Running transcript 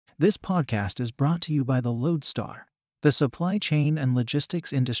This podcast is brought to you by the Loadstar, the supply chain and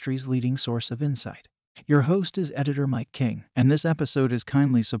logistics industry's leading source of insight. Your host is editor Mike King, and this episode is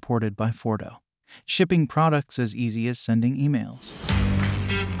kindly supported by Fordo, shipping products as easy as sending emails.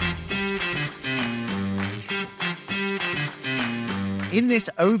 In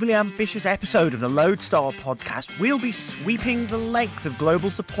this overly ambitious episode of the Loadstar podcast, we'll be sweeping the length of global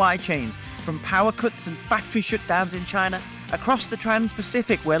supply chains, from power cuts and factory shutdowns in China across the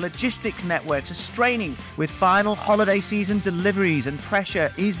Transpacific, where logistics networks are straining with final holiday season deliveries and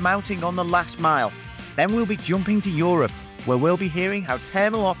pressure is mounting on the last mile. Then we'll be jumping to Europe, where we'll be hearing how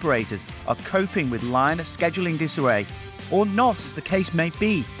terminal operators are coping with liner scheduling disarray, or not, as the case may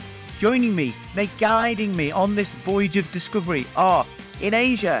be. Joining me, guiding me on this voyage of discovery are, in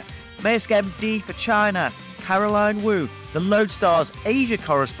Asia, Maersk MD for China, Caroline Wu, the Loadstar's Asia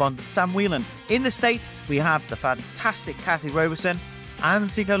Correspondent, Sam Whelan. In the States, we have the fantastic Cathy Roberson and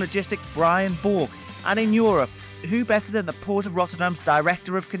SEKO Logistics, Brian Bourke. And in Europe, who better than the Port of Rotterdam's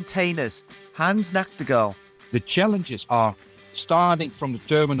Director of Containers, Hans Nagtegaal. The challenges are starting from the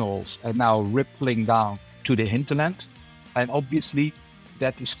terminals and now rippling down to the hinterland. And obviously,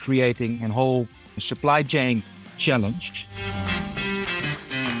 that is creating a whole supply chain challenge.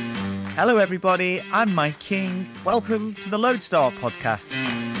 Hello, everybody. I'm Mike King. Welcome to the Loadstar podcast.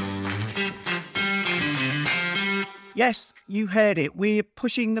 Yes, you heard it. We're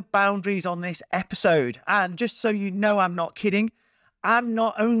pushing the boundaries on this episode. And just so you know, I'm not kidding. I'm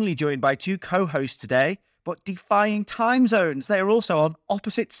not only joined by two co-hosts today, but defying time zones. They are also on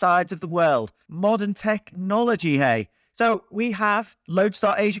opposite sides of the world. Modern technology, hey. So we have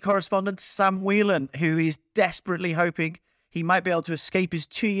Loadstar Asia Correspondent Sam Whelan, who is desperately hoping he might be able to escape his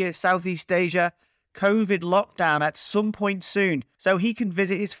 2-year Southeast Asia COVID lockdown at some point soon, so he can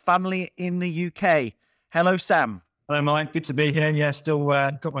visit his family in the UK. Hello, Sam. Hello, Mike. Good to be here. Yeah, still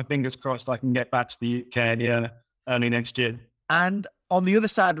got my fingers crossed I can get back to the UK early next year. And on the other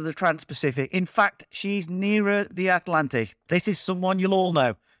side of the Trans-Pacific, in fact, she's nearer the Atlantic. This is someone you'll all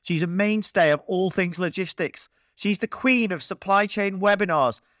know. She's a mainstay of all things logistics. She's the queen of supply chain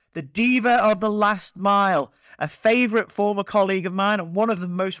webinars, the diva of the last mile, a favourite former colleague of mine and one of the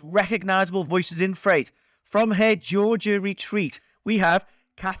most recognisable voices in freight. From her Georgia retreat, we have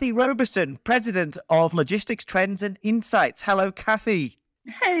Cathy Roberson, President of Logistics Trends and Insights. Hello, Cathy.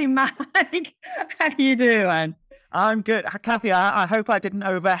 Hey, Mike. How you doing? I'm good. Cathy, I hope I didn't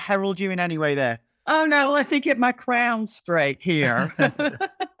over-herald you in any way there. Oh, no, let me get my crown straight here.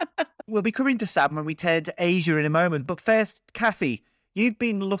 We'll be coming to Sam when we turn to Asia in a moment. But first, Cathy, you've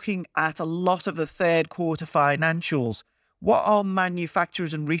been looking at a lot of the third quarter financials. What are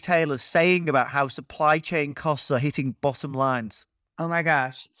manufacturers and retailers saying about how supply chain costs are hitting bottom lines? Oh, my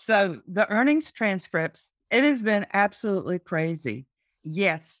gosh. So the earnings transcripts, it has been absolutely crazy.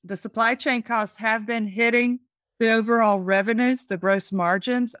 Yes, the supply chain costs have been hitting the overall revenues, the gross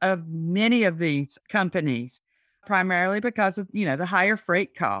margins of many of these companies, primarily because of, the higher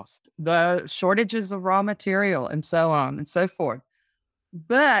freight cost, the shortages of raw material, and so on and so forth.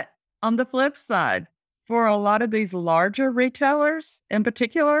 But on the flip side, for a lot of these larger retailers in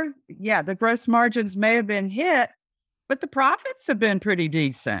particular, the gross margins may have been hit, but the profits have been pretty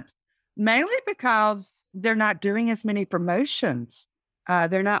decent, mainly because they're not doing as many promotions.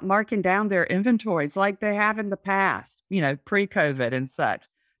 They're not marking down their inventories like they have in the past, pre-COVID and such,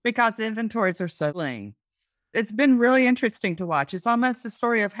 because the inventories are so lean. It's been really interesting to watch. It's almost a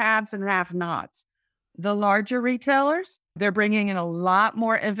story of haves and have-nots. The larger retailers, they're bringing in a lot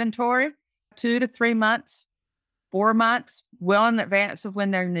more inventory, 2 to 3 months, 4 months, well in advance of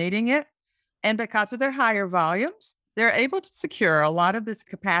when they're needing it. And because of their higher volumes, they're able to secure a lot of this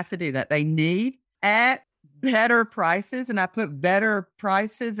capacity that they need at better prices. And I put better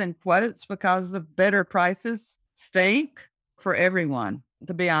prices in quotes because the better prices stink for everyone,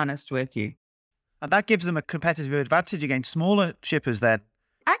 to be honest with you. And that gives them a competitive advantage against smaller shippers then.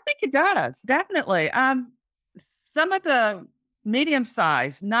 I think it does, definitely. Some of the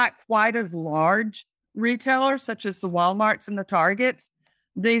medium-sized, not quite as large retailers, such as the Walmarts and the Targets,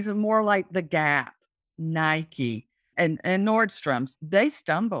 these are more like the Gap, Nike, and Nordstrom's. They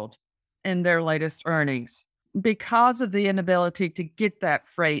stumbled in their latest earnings because of the inability to get that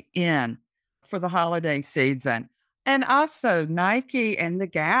freight in for the holiday season. And also Nike and the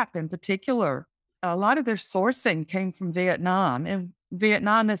Gap in particular, a lot of their sourcing came from Vietnam, and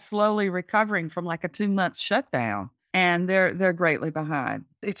Vietnam is slowly recovering from like a 2-month shutdown, and they're greatly behind.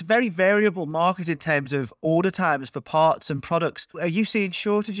 It's a very variable market in terms of order times for parts and products. Are you seeing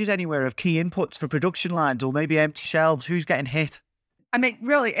shortages anywhere of key inputs for production lines, or maybe empty shelves? Who's getting hit? I mean,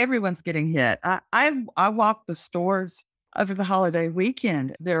 really, everyone's getting hit. I walk the stores over the holiday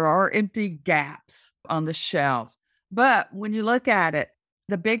weekend. There are empty gaps on the shelves. But when you look at it,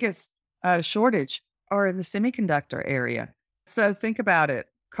 the biggest shortage are in the semiconductor area. So think about it.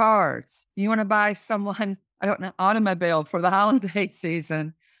 Cars. You want to buy someone, automobile for the holiday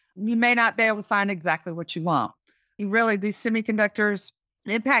season. You may not be able to find exactly what you want. These semiconductors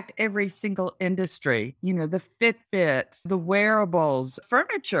impact every single industry. The Fitbits, the wearables,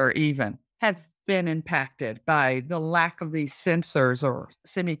 furniture even have been impacted by the lack of these sensors or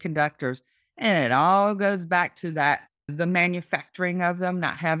semiconductors. And it all goes back to the manufacturing of them,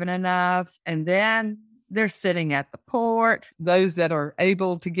 not having enough. And then they're sitting at the port, those that are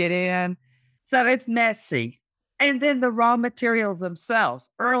able to get in. So it's messy. And then the raw materials themselves.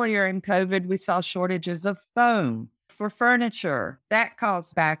 Earlier in COVID, we saw shortages of foam for furniture. That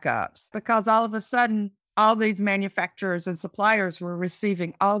caused backups because all of a sudden, all these manufacturers and suppliers were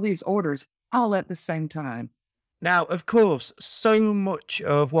receiving all these orders all at the same time. Now, of course, so much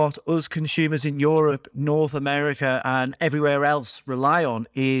of what us consumers in Europe, North America, and everywhere else rely on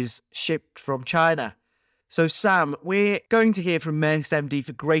is shipped from China. So, Sam, we're going to hear from Maersk's MD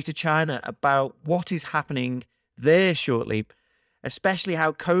for Greater China about what is happening there shortly, especially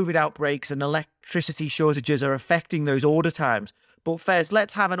how COVID outbreaks and electricity shortages are affecting those order times. But first,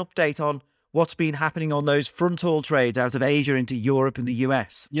 let's have an update on what's been happening on those front haul trades out of Asia into Europe and the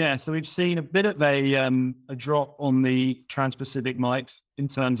US. Yeah, so we've seen a bit of a drop on the Transpacific might in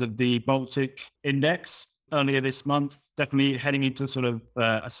terms of the Baltic index earlier this month, definitely heading into sort of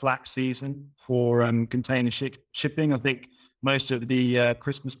a slack season for container shipping. I think most of the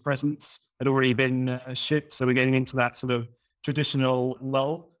Christmas presents had already been shipped, so we're getting into that sort of traditional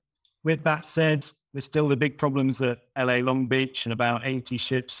lull. With that said, there's still the big problems at LA Long Beach and about 80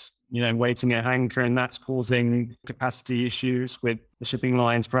 ships waiting at anchor, and that's causing capacity issues with the shipping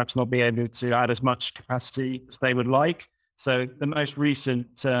lines perhaps not being able to add as much capacity as they would like. So the most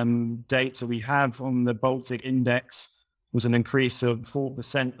recent data we have on the Baltic index was an increase of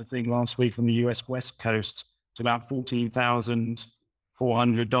 4%, I think, last week on the US West Coast to about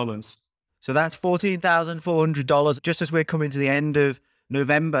 $14,400. So that's $14,400 just as we're coming to the end of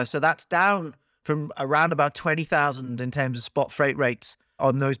November. So that's down from around about $20,000 in terms of spot freight rates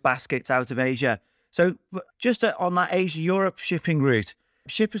on those baskets out of Asia. So just on that Asia-Europe shipping route,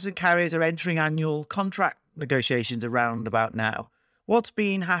 shippers and carriers are entering annual contract negotiations around about now. What's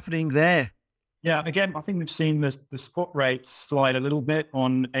been happening there? Yeah, again, I think we've seen the spot rates slide a little bit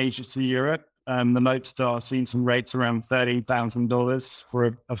on Asia to Europe. The Loadstar seen some rates around $30,000 for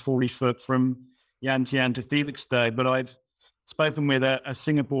a 40-foot from Yantian to Felixstowe. But I've spoken with a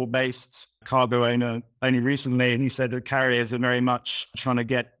Singapore-based cargo owner only recently, and he said that carriers are very much trying to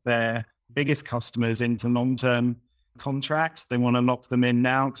get their biggest customers into long-term contracts. They want to lock them in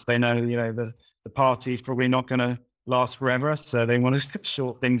now because they know, the party's probably not going to last forever. So they want to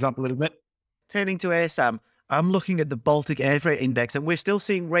short things up a little bit. Turning to air, Sam, I'm looking at the Baltic Air Freight Index, and we're still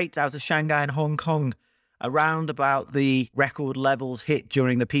seeing rates out of Shanghai and Hong Kong around about the record levels hit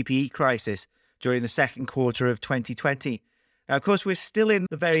during the PPE crisis during the second quarter of 2020. Now, of course, we're still in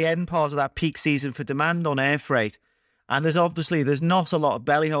the very end part of that peak season for demand on air freight, and there's not a lot of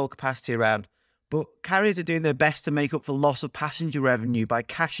belly hold capacity around, but carriers are doing their best to make up for loss of passenger revenue by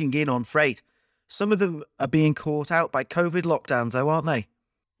cashing in on freight. Some of them are being caught out by COVID lockdowns, though, aren't they?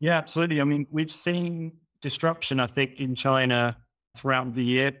 Yeah, absolutely. I mean, we've seen disruption, I think, in China throughout the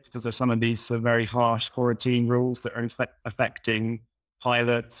year because of some of these very harsh quarantine rules that are affecting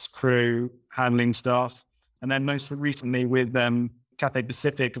pilots, crew, handling staff. And then most recently with Cathay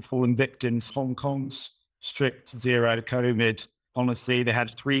Pacific have fallen victim to Hong Kong's strict zero COVID policy. They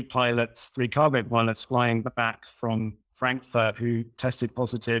had three cargo pilots flying back from Frankfurt who tested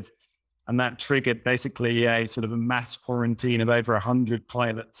positive. And that triggered basically a sort of a mass quarantine of over 100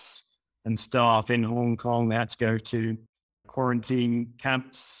 pilots and staff in Hong Kong. They had to go to quarantine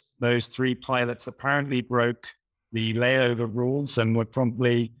camps. Those three pilots apparently broke the layover rules and were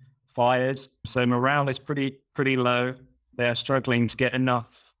promptly fired. So morale is pretty low. They're struggling to get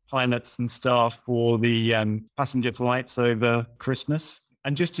enough pilots and staff for the passenger flights over Christmas.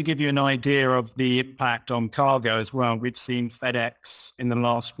 And just to give you an idea of the impact on cargo as well, we've seen FedEx in the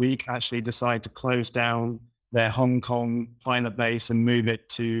last week actually decide to close down their Hong Kong pilot base and move it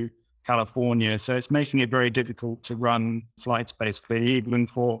to California. So it's making it very difficult to run flights, basically, even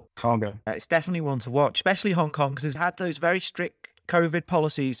for cargo. It's definitely one to watch, especially Hong Kong, because it's had those very strict COVID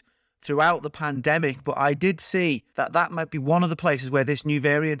policies throughout the pandemic. But I did see that might be one of the places where this new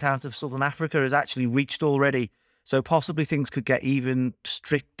variant out of Southern Africa has actually reached already. So possibly things could get even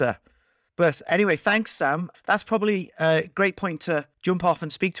stricter. But anyway, thanks, Sam. That's probably a great point to jump off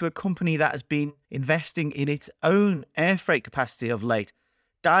and speak to a company that has been investing in its own air freight capacity of late.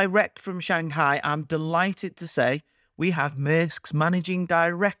 Direct from Shanghai, I'm delighted to say we have Maersk's Managing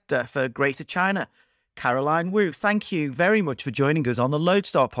Director for Greater China, Caroline Wu. Thank you very much for joining us on the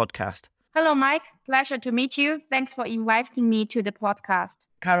Loadstar podcast. Hello, Mike. Pleasure to meet you. Thanks for inviting me to the podcast.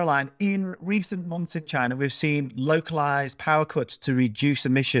 Caroline, in recent months in China, we've seen localized power cuts to reduce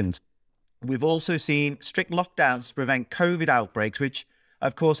emissions. We've also seen strict lockdowns to prevent COVID outbreaks, which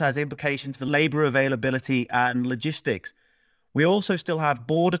of course has implications for labor availability and logistics. We also still have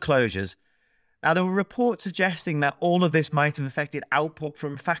border closures. Now, there were reports suggesting that all of this might have affected output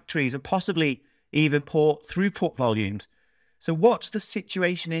from factories and possibly even port throughput volumes. So what's the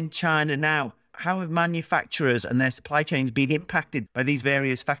situation in China now? How have manufacturers and their supply chains been impacted by these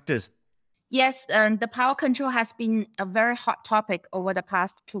various factors? Yes, the power control has been a very hot topic over the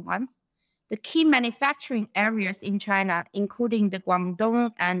past 2 months. The key manufacturing areas in China, including the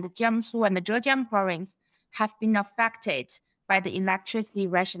Guangdong and the Jiangsu and the Zhejiang province, have been affected by the electricity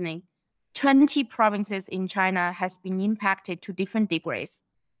rationing. 20 provinces in China has been impacted to different degrees.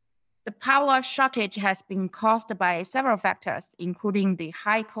 The power shortage has been caused by several factors, including the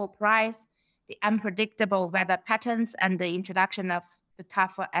high coal price, the unpredictable weather patterns, and the introduction of the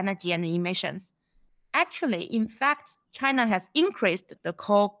tougher energy and emissions. Actually, in fact, China has increased the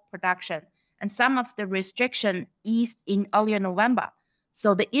coal production, and some of the restriction eased in early November.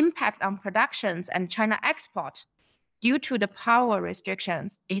 So the impact on productions and China export due to the power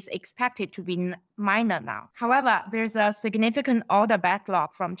restrictions is expected to be minor now. However, there's a significant order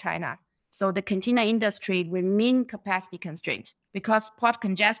backlog from China. So the container industry remain capacity constrained because port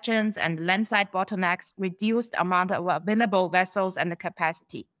congestions and landside bottlenecks reduce the amount of available vessels and the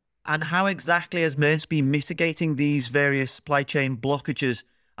capacity. And how exactly has Maersk been mitigating these various supply chain blockages?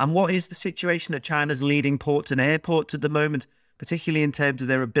 And what is the situation at China's leading ports and airports at the moment, particularly in terms of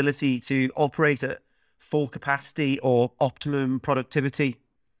their ability to operate at full capacity or optimum productivity?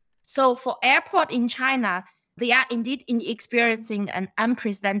 So for airport in China, they are indeed experiencing an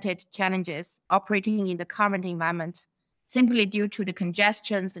unprecedented challenges operating in the current environment, simply due to the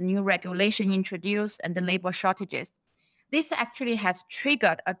congestions, the new regulation introduced, and the labor shortages. This actually has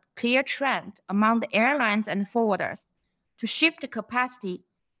triggered a clear trend among the airlines and forwarders to shift the capacity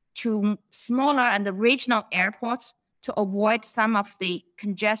to smaller and the regional airports to avoid some of the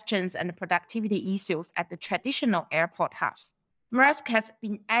congestions and productivity issues at the traditional airport hubs. Maersk has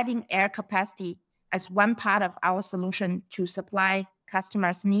been adding air capacity as one part of our solution to supply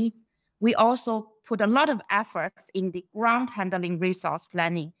customers' needs. We also put a lot of efforts in the ground handling resource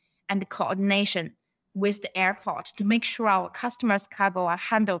planning and the coordination with the airport to make sure our customers' cargo are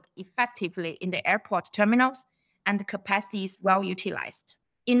handled effectively in the airport terminals and the capacity is well utilized.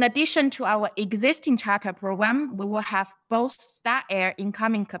 In addition to our existing charter program, we will have both Star Air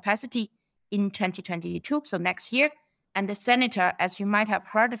incoming capacity in 2022, so next year, and the Senator, as you might have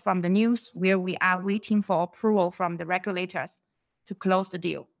heard from the news, where we are waiting for approval from the regulators to close the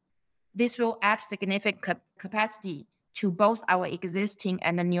deal. This will add significant capacity to both our existing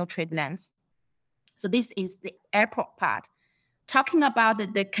and the new trade lanes. So this is the airport part. Talking about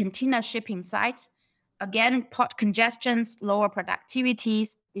the container shipping side, again, port congestions, lower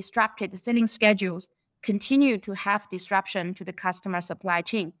productivities, disrupted sailing schedules continue to have disruption to the customer supply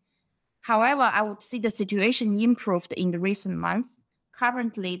chain. However, I would see the situation improved in the recent months.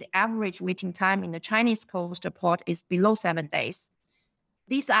 Currently, the average waiting time in the Chinese coastal port is below 7 days.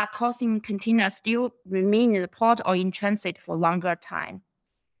 These are causing containers still remain in the port or in transit for longer time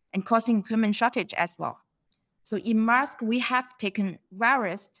and causing equipment shortage as well. So in Maersk, we have taken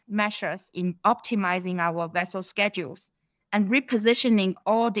various measures in optimizing our vessel schedules and repositioning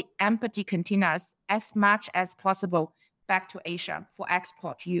all the empty containers as much as possible back to Asia for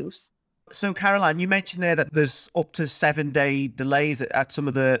export use. So, Caroline, you mentioned there that there's up to 7-day delays at some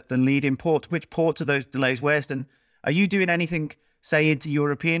of the leading ports. Which ports are those delays worst? And are you doing anything, say, into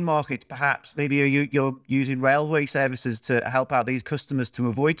European markets, perhaps? Maybe you're using railway services to help out these customers to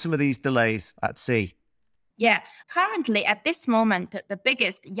avoid some of these delays at sea? Yeah, currently at this moment, the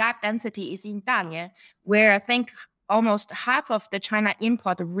biggest yard density is in Dalian, where I think almost half of the China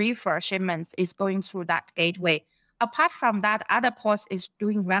import reefer shipments is going through that gateway. Apart from that, other ports is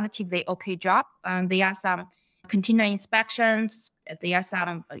doing relatively okay job. There are some container inspections, there are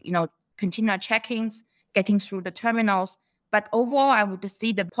some, container checkings getting through the terminals. But overall, I would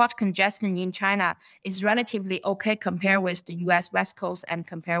see the port congestion in China is relatively okay compared with the US West Coast and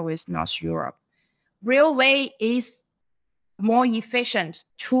compared with North Europe. Railway is more efficient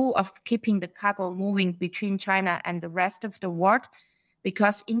tool of keeping the cargo moving between China and the rest of the world.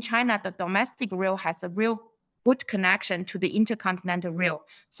 because in China, the domestic rail has a real good connection to the intercontinental rail.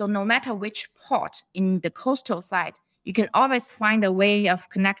 So no matter which port in the coastal side, you can always find a way of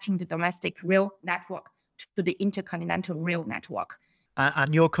connecting the domestic rail network to the intercontinental rail network.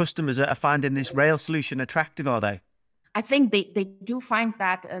 And your customers are finding this rail solution attractive, are they? I think they do find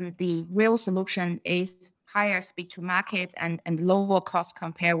that the rail solution is higher speed to market and lower cost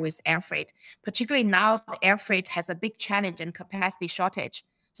compared with air freight. Particularly now, the air freight has a big challenge and capacity shortage.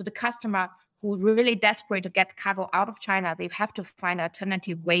 So the customer who really desperate to get cargo out of China, they have to find an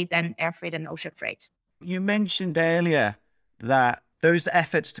alternative way than air freight and ocean freight. You mentioned earlier that those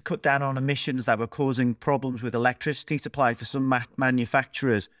efforts to cut down on emissions that were causing problems with electricity supply for some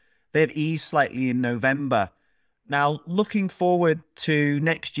manufacturers, they've eased slightly in November. Now, looking forward to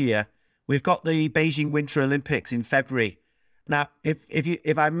next year, we've got the Beijing Winter Olympics in February. Now,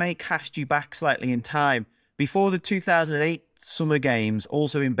 if I may cast you back slightly in time, before the 2008 Summer Games,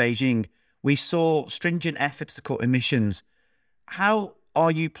 also in Beijing, we saw stringent efforts to cut emissions. How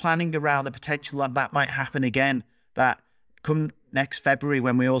are you planning around the potential that might happen again, that come next February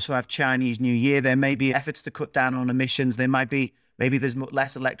when we also have Chinese New Year, there may be efforts to cut down on emissions. There might be, maybe there's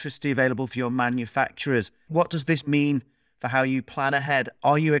less electricity available for your manufacturers. What does this mean for how you plan ahead?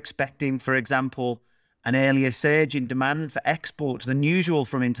 Are you expecting, for example, an earlier surge in demand for exports than usual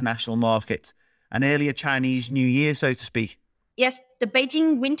from international markets, an earlier Chinese New Year, so to speak? Yes, the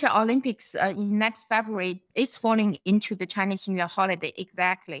Beijing Winter Olympics in next February is falling into the Chinese New Year holiday,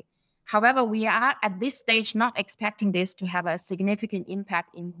 exactly. However, we are at this stage not expecting this to have a significant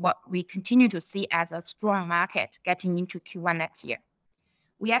impact in what we continue to see as a strong market getting into Q1 next year.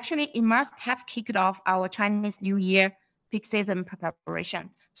 We actually in Maersk have kicked off our Chinese New Year peak season preparation.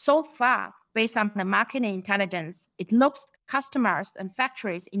 So far, based on the market intelligence, it looks customers and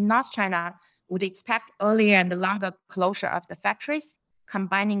factories in North China would expect earlier and longer closure of the factories,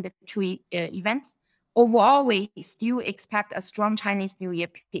 combining the two events. Overall, we still expect a strong Chinese New Year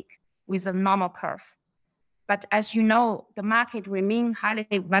peak with a normal curve. But as you know, the market remains highly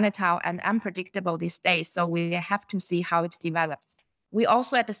volatile and unpredictable these days, so we have to see how it develops. We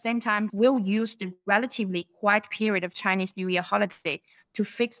also, at the same time, will use the relatively quiet period of Chinese New Year holiday to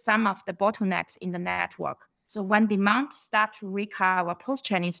fix some of the bottlenecks in the network. So when demand starts to recover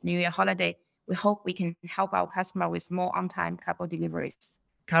post-Chinese New Year holiday, we hope we can help our customer with more on-time cargo deliveries.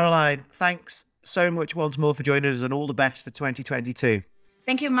 Caroline, thanks so much once more for joining us, and all the best for 2022.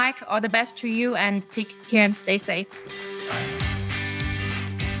 Thank you, Mike. All the best to you, and take care and stay safe.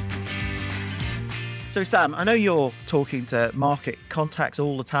 So, Sam, I know you're talking to market contacts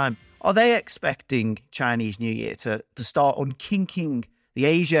all the time. Are they expecting Chinese New Year to start unkinking the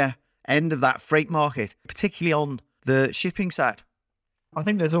Asia end of that freight market, particularly on the shipping side? I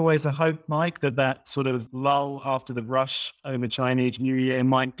think there's always a hope, Mike, that sort of lull after the rush over Chinese New Year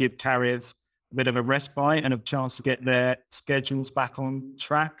might give carriers a bit of a respite and a chance to get their schedules back on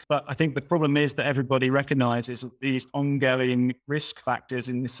track. But I think the problem is that everybody recognizes these ongoing risk factors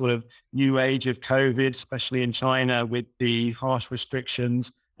in this sort of new age of COVID, especially in China with the harsh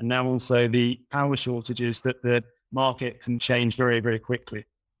restrictions and now also the power shortages, that the market can change very, very quickly.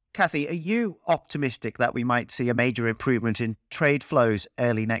 Cathy, are you optimistic that we might see a major improvement in trade flows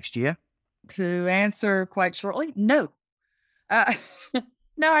early next year? To answer quite shortly, no.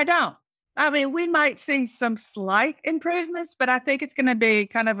 No, I don't. I mean, we might see some slight improvements, but I think it's going to be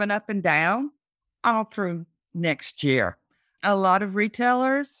kind of an up and down all through next year. A lot of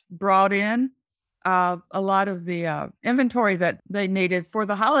retailers brought in a lot of the inventory that they needed for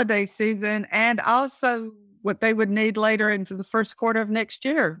the holiday season, and also what they would need later into the first quarter of next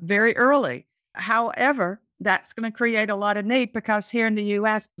year, very early. However, that's going to create a lot of need because here in the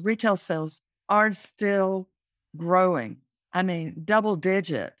U.S., retail sales are still growing. I mean, double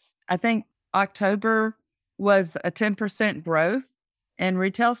digits. I think October was a 10% growth in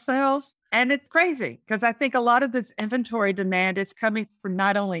retail sales. And it's crazy because I think a lot of this inventory demand is coming from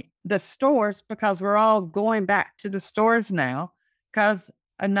not only the stores, because we're all going back to the stores now because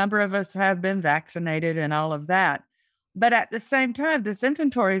a number of us have been vaccinated and all of that. But at the same time, this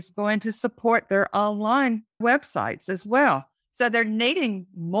inventory is going to support their online websites as well. So they're needing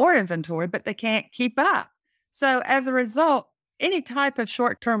more inventory, but they can't keep up. So as a result, any type of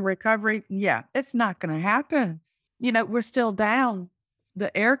short-term recovery, it's not going to happen. You know, we're still down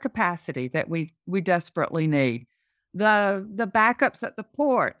the air capacity that we desperately need. The backups at the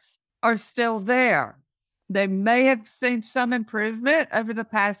ports are still there. They may have seen some improvement over the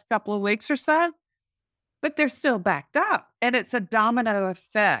past couple of weeks or so, but they're still backed up. And it's a domino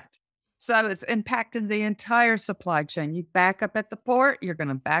effect. So it's impacting the entire supply chain. You back up at the port, you're going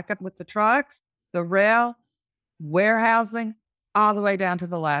to back up with the trucks, the rail, warehousing, all the way down to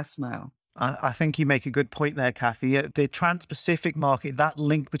the last mile. I think you make a good point there, Cathy. The Trans-Pacific market, that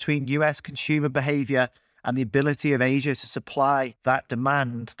link between US consumer behavior and the ability of Asia to supply that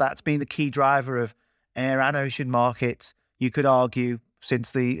demand, that's been the key driver of air and ocean markets, you could argue,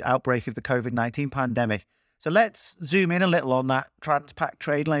 since the outbreak of the COVID-19 pandemic. So let's zoom in a little on that Transpac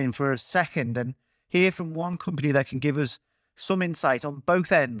trade lane for a second and hear from one company that can give us some insight on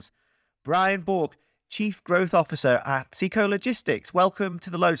both ends. Brian Bourke, Chief Growth Officer at SEKO Logistics. Welcome to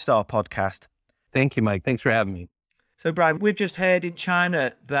the Loadstar podcast. Thank you, Mike. Thanks for having me. So, Brian, we've just heard in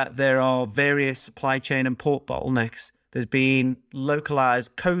China that there are various supply chain and port bottlenecks. There's been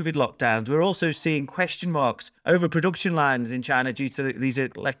localized COVID lockdowns. We're also seeing question marks over production lines in China due to these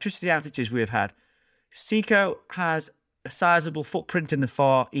electricity outages we've had. SEKO has a sizable footprint in the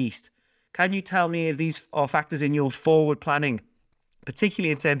Far East. Can you tell me if these are factors in your forward planning,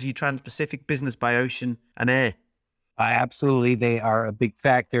 particularly in terms of your Trans-Pacific business by ocean and air? Absolutely. They are a big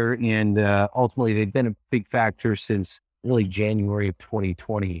factor. And ultimately, they've been a big factor since really January of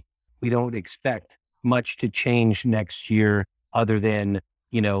 2020. We don't expect much to change next year other than,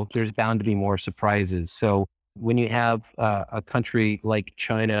 there's bound to be more surprises. So when you have a country like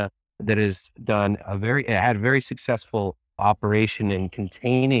China that has had a very successful operation in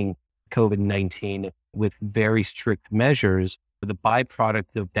containing COVID-19 with very strict measures, the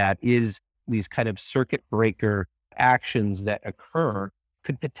byproduct of that is these kind of circuit breaker actions that occur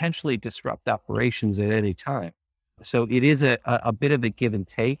could potentially disrupt operations at any time. So it is a bit of a give and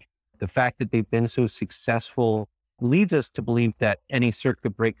take. The fact that they've been so successful leads us to believe that any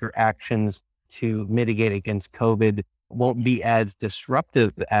circuit breaker actions to mitigate against COVID won't be as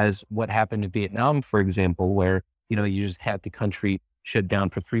disruptive as what happened in Vietnam, for example, where, you just had the country shut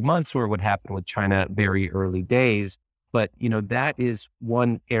down for 3 months, or what happened with China very early days. But, that is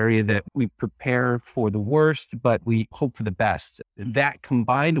one area that we prepare for the worst, but we hope for the best. That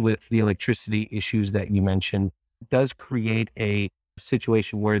combined with the electricity issues that you mentioned does create a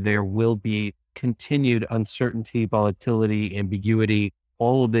situation where there will be continued uncertainty, volatility, ambiguity,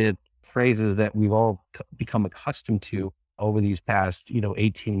 all of the phrases that we've all become accustomed to over these past,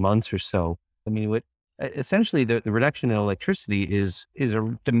 18 months or so. I mean, essentially the reduction in electricity is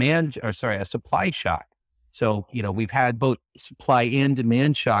a supply shock. So, we've had both supply and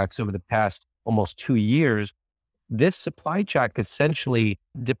demand shocks over the past almost 2 years. This supply shock essentially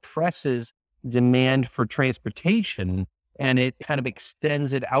depresses demand for transportation, and it kind of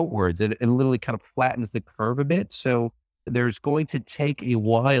extends it outwards. It literally kind of flattens the curve a bit. So there's going to take a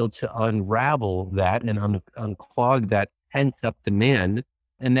while to unravel that and unclog that pent up demand.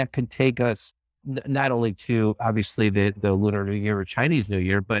 And that could take us not only to obviously the Lunar New Year or Chinese New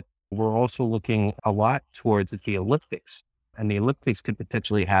Year, but we're also looking a lot towards the Olympics, and the Olympics could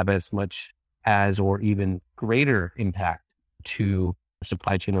potentially have as much as or even greater impact to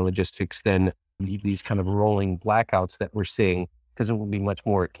supply chain and logistics than these kind of rolling blackouts that we're seeing, because it will be much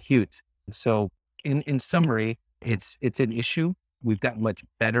more acute. So in summary, it's an issue. We've gotten much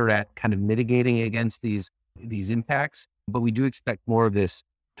better at kind of mitigating against these impacts, but we do expect more of this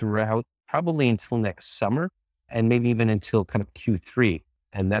throughout probably until next summer and maybe even until kind of Q3.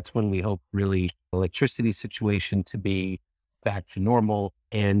 And that's when we hope really electricity situation to be back to normal.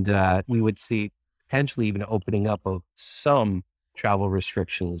 And we would see potentially even opening up of some travel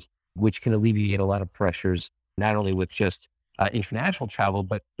restrictions, which can alleviate a lot of pressures, not only with just international travel,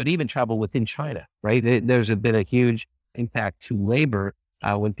 but even travel within China, right? There's been a huge impact to labor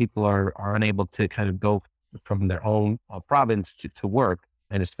when people are unable to kind of go from their own province to work.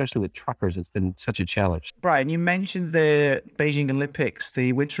 And especially with truckers, it's been such a challenge. Brian, you mentioned the Beijing Olympics,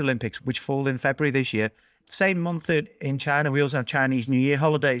 the Winter Olympics, which fall in February this year. Same month in China, we also have Chinese New Year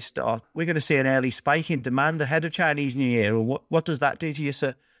holidays start. We're going to see an early spike in demand ahead of Chinese New Year. Or what does that do to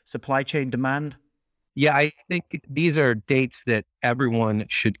your supply chain demand? Yeah, I think these are dates that everyone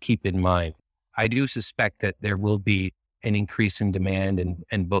should keep in mind. I do suspect that there will be an increase in demand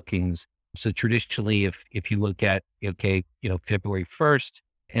and bookings. So traditionally, if you look at, February 1st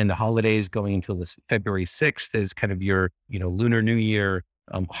and the holidays going until this February 6th is kind of your, Lunar New Year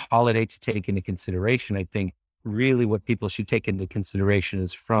holiday to take into consideration. I think really what people should take into consideration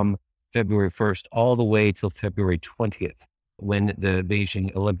is from February 1st all the way till February 20th, when the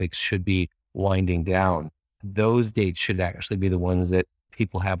Beijing Olympics should be winding down. Those dates should actually be the ones that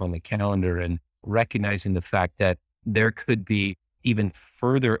people have on the calendar, and recognizing the fact that there could be even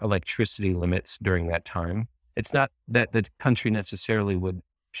further electricity limits during that time. It's not that the country necessarily would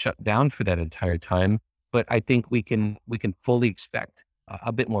shut down for that entire time, but I think we can fully expect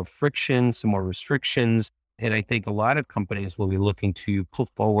a bit more friction, some more restrictions. And I think a lot of companies will be looking to pull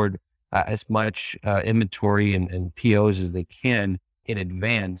forward as much inventory and POs as they can in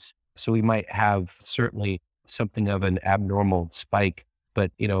advance. So we might have certainly something of an abnormal spike,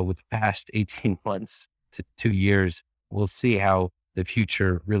 but with the past 18 months to 2 years, we'll see how the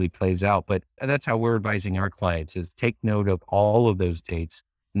future really plays out. But that's how we're advising our clients, is take note of all of those dates,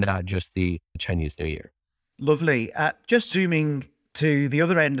 not just the Chinese New Year. Lovely. Just zooming to the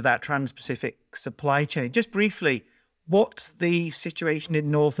other end of that Trans-Pacific supply chain, just briefly, what's the situation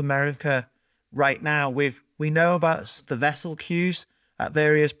in North America right now? We know about the vessel queues at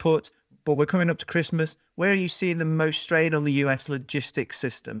various ports, but we're coming up to Christmas. Where are you seeing the most strain on the US logistics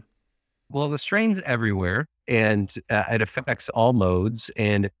system? Well, the strain's everywhere, and it affects all modes.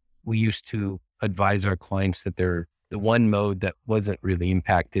 And we used to advise our clients that the one mode that wasn't really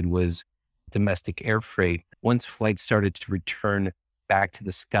impacted was domestic air freight. Once flights started to return back to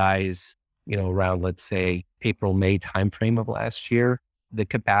the skies, around, let's say, April, May timeframe of last year, the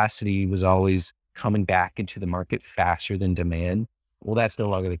capacity was always coming back into the market faster than demand. Well, that's no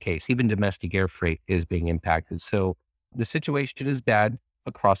longer the case. Even domestic air freight is being impacted. So the situation is bad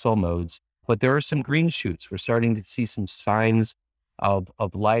across all modes, but there are some green shoots. We're starting to see some signs of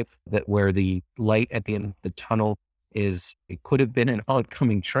life, that where the light at the end of the tunnel is, it could have been an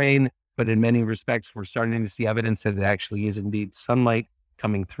oncoming train, but in many respects, we're starting to see evidence that it actually is indeed sunlight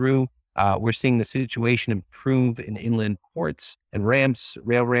coming through. We're seeing the situation improve in inland ports and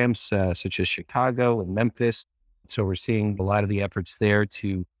rail ramps, such as Chicago and Memphis. So we're seeing a lot of the efforts there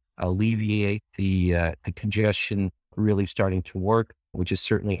to alleviate the congestion really starting to work, which is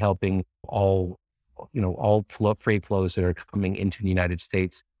certainly helping all freight flows that are coming into the United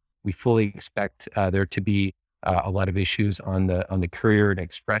States. We fully expect there to be a lot of issues on the courier and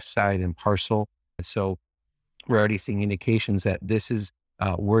express side and parcel. And so we're already seeing indications that this is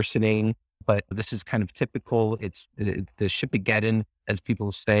worsening, but this is kind of typical. It's the Shipageddon, as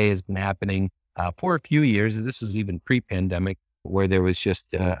people say, has been happening for a few years. This was even pre-pandemic, where there was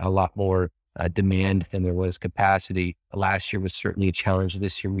just a lot more demand than there was capacity. Last year was certainly a challenge.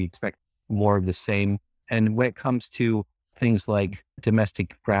 This year we expect more of the same. And when it comes to things like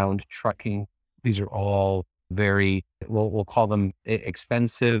domestic ground trucking, these are all very, we'll call them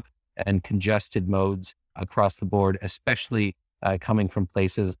expensive and congested modes across the board, especially coming from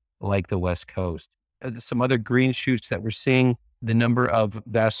places like the West Coast. Some other green shoots that we're seeing: the number of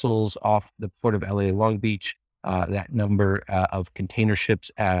vessels off the port of LA Long Beach, that number of container ships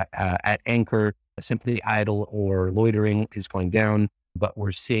at anchor, simply idle or loitering, is going down, but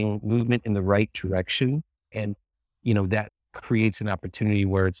we're seeing movement in the right direction. And, that creates an opportunity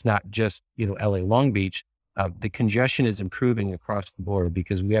where it's not just, LA Long Beach. The congestion is improving across the board,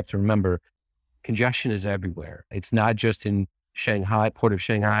 because we have to remember congestion is everywhere. It's not just in Shanghai, Port of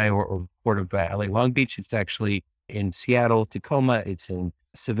Shanghai or Port of LA Long Beach. It's actually in Seattle, Tacoma, it's in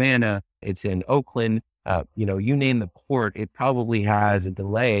Savannah, it's in Oakland. You name the port, it probably has a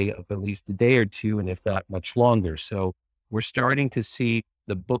delay of at least a day or two, and if not much longer. So we're starting to see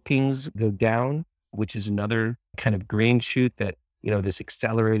the bookings go down, which is another kind of green shoot that, this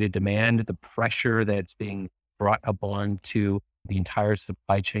accelerated demand, the pressure that's being brought upon to the entire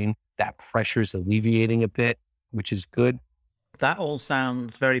supply chain, that pressure is alleviating a bit, which is good. That all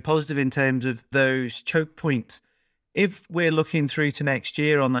sounds very positive in terms of those choke points. If we're looking through to next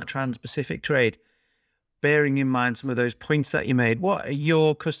year on that Trans-Pacific trade, bearing in mind some of those points that you made, what are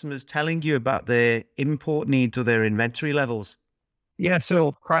your customers telling you about their import needs or their inventory levels? Yeah, so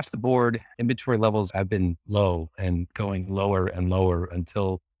across the board, inventory levels have been low and going lower and lower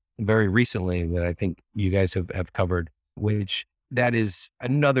until very recently, that I think you guys have covered, which that is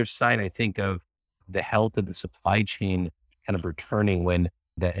another sign, I think, of the health of the supply chain kind of returning, when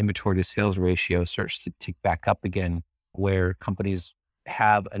that inventory to sales ratio starts to tick back up again, where companies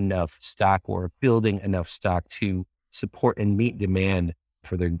have enough stock or building enough stock to support and meet demand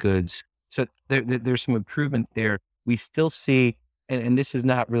for their goods. So there's some improvement there. We still see, and this is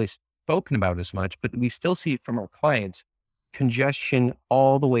not really spoken about as much, but we still see from our clients, congestion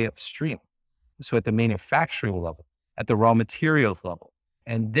all the way upstream. So at the manufacturing level, at the raw materials level.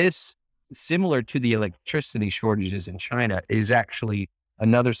 And this, similar to the electricity shortages in China, is actually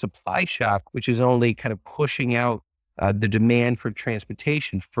another supply shock, which is only kind of pushing out the demand for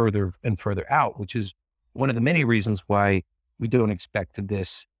transportation further and further out, which is one of the many reasons why we don't expect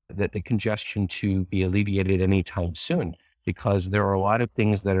that the congestion to be alleviated anytime soon, because there are a lot of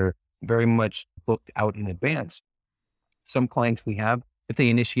things that are very much booked out in advance. Some clients we have, if they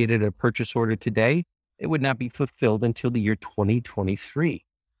initiated a purchase order today, it would not be fulfilled until the year 2023.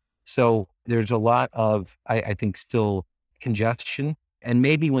 So there's a lot of, I think, still congestion. And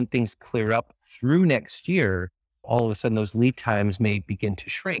maybe when things clear up through next year, all of a sudden those lead times may begin to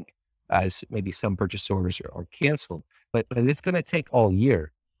shrink. as maybe some purchase orders are canceled. But it's going to take all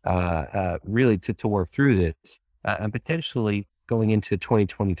year really to work through this and potentially going into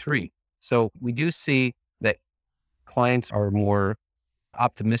 2023. So we do see that clients are more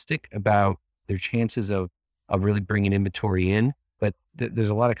optimistic about their chances of really bringing inventory in. But there's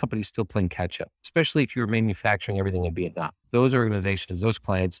a lot of companies still playing catch up, especially if you're manufacturing everything in Vietnam. Those organizations, those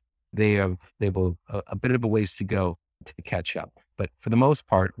clients, they have a bit of a ways to go to catch up. But for the most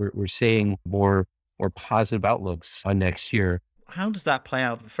part, we're seeing more positive outlooks on next year. How does that play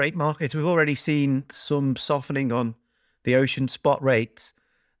out for freight markets? We've already seen some softening on the ocean spot rates.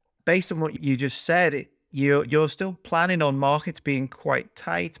 Based on what you just said, you're still planning on markets being quite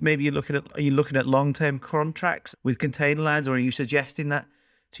tight. Maybe are you looking at long-term contracts with container lines, or are you suggesting that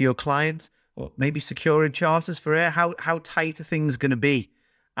to your clients, or maybe securing charters for air? How tight are things going to be?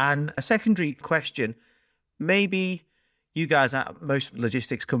 And a secondary question, maybe you guys, most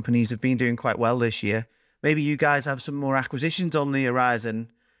logistics companies have been doing quite well this year. Maybe you guys have some more acquisitions on the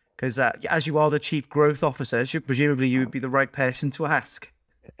horizon, because as you are the chief growth officer, presumably you would be the right person to ask.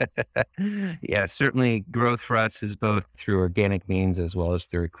 Yeah, certainly growth for us is both through organic means as well as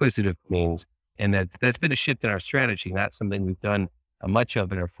through acquisitive means. And that's been a shift in our strategy, not something we've done much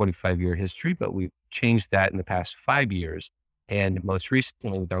of in our 45-year history, but we've changed that in the past 5 years. And most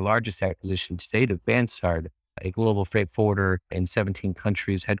recently, with our largest acquisition to date of Bansard, a global freight forwarder in 17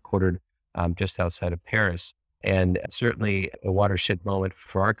 countries, headquartered just outside of Paris. And certainly a watershed moment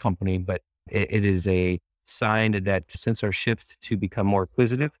for our company, but it is a sign that since our shift to become more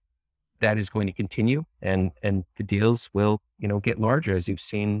acquisitive, that is going to continue, and the deals will, get larger, as you've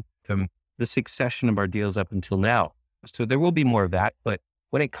seen from the succession of our deals up until now. So there will be more of that. But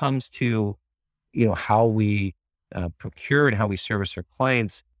when it comes to, how we procure and how we service our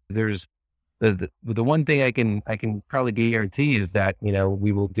clients, there's the one thing I can probably guarantee is that,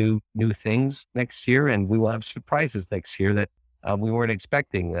 we will do new things next year, and we will have surprises next year that we weren't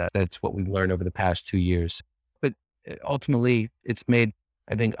expecting. That's what we've learned over the past 2 years. But ultimately, it's made,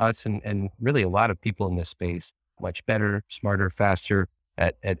 I think, us and really a lot of people in this space much better, smarter, faster,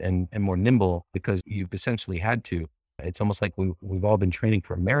 and more nimble, because you've essentially had to. It's almost like we've all been training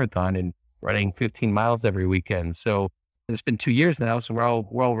for a marathon and running 15 miles every weekend. So it's been 2 years now, so we're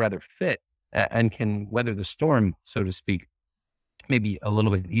all rather fit and can weather the storm, so to speak, maybe a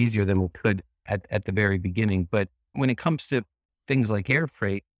little bit easier than we could at the very beginning. But when it comes to things like air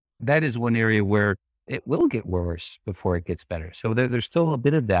freight, that is one area where it will get worse before it gets better. So there's still a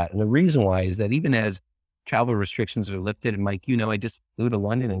bit of that. And the reason why is that even as travel restrictions are lifted, and Mike, I just flew to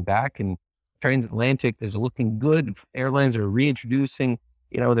London and back, and transatlantic is looking good. Airlines are reintroducing,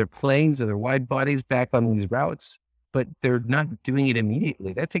 their planes or their wide bodies back on these routes, but they're not doing it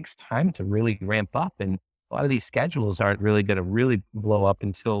immediately. That takes time to really ramp up. And a lot of these schedules aren't really going to really blow up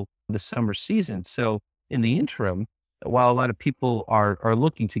until the summer season. So in the interim, while a lot of people are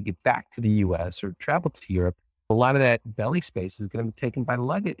looking to get back to the US or travel to Europe, a lot of that belly space is going to be taken by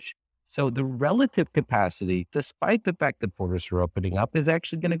luggage. So the relative capacity, despite the fact that borders are opening up, is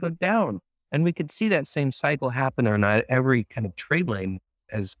actually going to go down. And we could see that same cycle happen on every kind of trade lane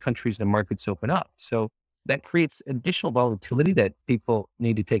as countries and markets open up. So that creates additional volatility that people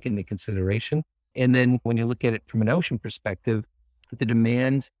need to take into consideration. And then when you look at it from an ocean perspective, the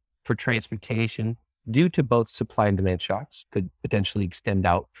demand for transportation due to both supply and demand shocks could potentially extend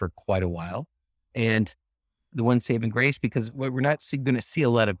out for quite a while. And the one saving grace, because we're not going to see a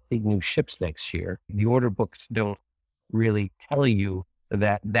lot of big new ships next year. The order books don't really tell you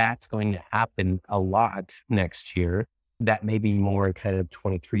that that's going to happen a lot next year. That may be more kind of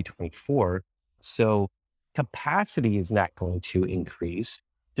 23, 24. So capacity is not going to increase.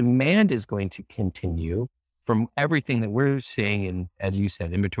 Demand is going to continue from everything that we're seeing. And as you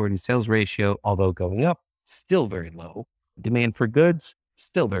said, inventory to sales ratio, although going up, still very low. Demand for goods,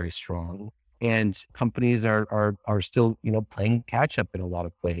 still very strong. And companies are still, playing catch up in a lot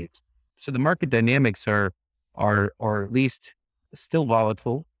of ways. So the market dynamics are at least still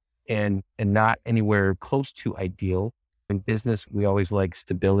volatile and not anywhere close to ideal. In business, we always like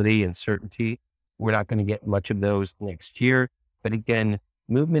stability and certainty. We're not going to get much of those next year. But again,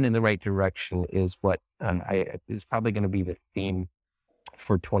 movement in the right direction is what is probably going to be the theme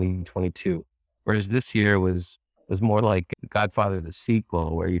for 2022. Whereas this year was more like Godfather the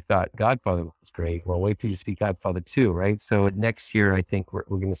sequel, where you thought Godfather was great. Well, wait till you see Godfather II, right? So next year, I think we're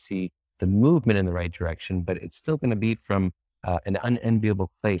going to see the movement in the right direction, but it's still going to be from an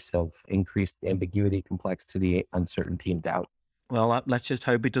unenviable place of increased ambiguity, complexity, uncertainty, and doubt. Well, let's just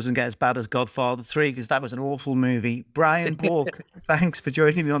hope it doesn't get as bad as Godfather III, because that was an awful movie. Brian Bourke, thanks for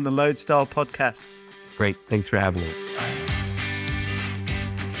joining me on the Loadstar podcast. Great. Thanks for having me.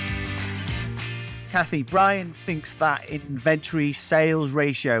 Cathy, Brian thinks that inventory sales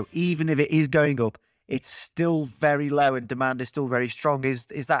ratio, even if it is going up, it's still very low and demand is still very strong. Is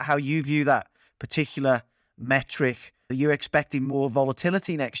that how you view that particular metric? Are you expecting more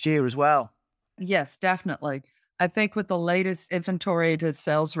volatility next year as well? Yes, definitely. I think with the latest inventory to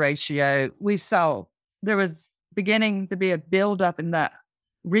sales ratio, we saw there was beginning to be a buildup in that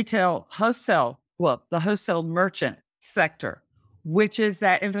retail wholesale, the wholesale merchant sector, which is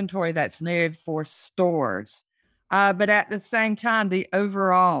that inventory that's needed for stores. But at the same time, the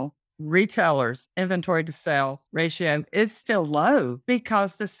overall retailers' inventory to sales ratio is still low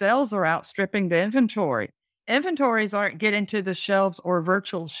because the sales are outstripping the inventory. Inventories aren't getting to the shelves or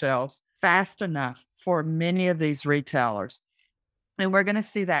virtual shelves fast enough for many of these retailers. And we're going to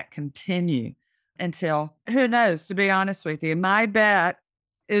see that continue until, who knows, to be honest with you. My bet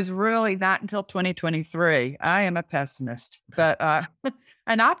is really not until 2023. I am a pessimist, but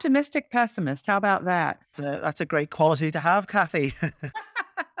an optimistic pessimist. How about that? That's a great quality to have, Cathy.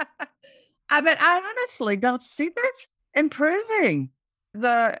 But I honestly don't see this improving.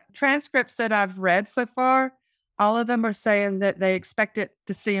 The transcripts that I've read so far, all of them are saying that they expect it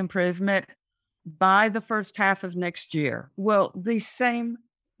to see improvement by the first half of next year. Well, these same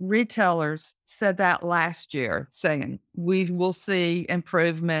retailers said that last year, saying we will see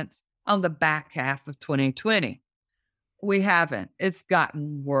improvements on the back half of 2020. We haven't. It's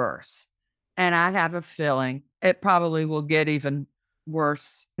gotten worse. And I have a feeling it probably will get even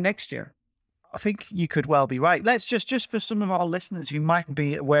worse next year. I think you could well be right. Let's just for some of our listeners who mightn't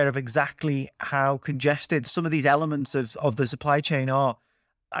be aware of exactly how congested some of these elements of the supply chain are,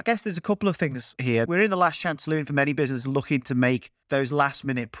 I guess there's a couple of things here. We're in the last chance saloon for many businesses looking to make those last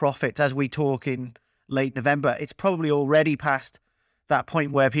minute profits. As we talk in late November, it's probably already past that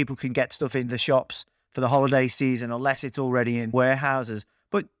point where people can get stuff in the shops for the holiday season, unless it's already in warehouses.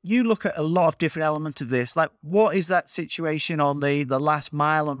 But you look at a lot of different elements of this. Like, what is that situation on the last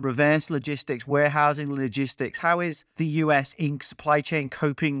mile, on reverse logistics, warehousing logistics? How is the US Inc. supply chain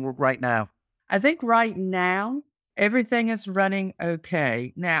coping right now? I think right now, everything is running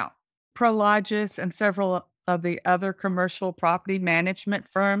okay. Now, Prologis and several of the other commercial property management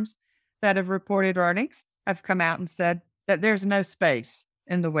firms that have reported earnings have come out and said that there's no space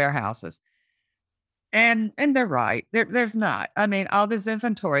in the warehouses. And they're right. There's not. I mean, all this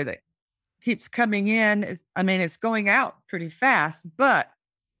inventory that keeps coming in, it's going out pretty fast, but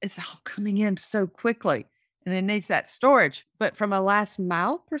it's all coming in so quickly. And it needs that storage. But from a last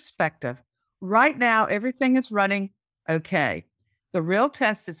mile perspective, right now, everything is running okay. The real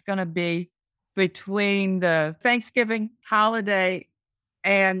test is going to be between the Thanksgiving holiday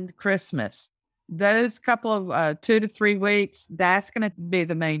and Christmas. Those couple of 2 to 3 weeks, that's going to be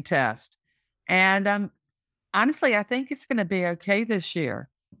the main test. And honestly, I think it's going to be okay this year.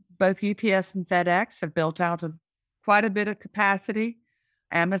 Both UPS and FedEx have built out quite a bit of capacity.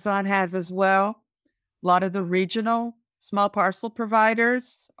 Amazon has as well. A lot of the regional small parcel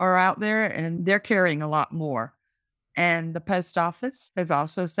providers are out there and they're carrying a lot more. And the post office has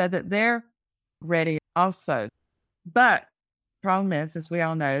also said that they're ready also. But problem is, as we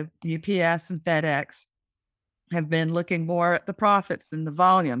all know, UPS and FedEx have been looking more at the profits than the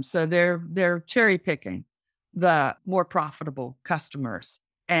volume. So they're cherry picking the more profitable customers,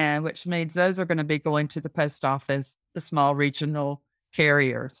 and which means those are going to be going to the post office, the small regional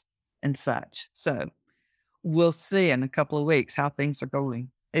carriers and such. So we'll see in a couple of weeks how things are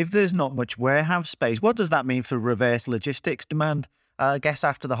going. If there's not much warehouse space, what does that mean for reverse logistics demand? I guess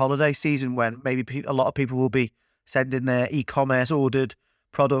after the holiday season, when maybe a lot of people will be sending their e-commerce ordered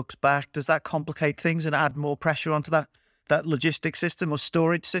products back, does that complicate things and add more pressure onto that logistics system or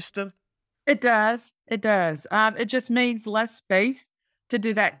storage system? It does. It does. It just means less space to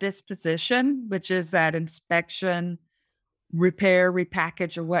do that disposition, which is that inspection, repair,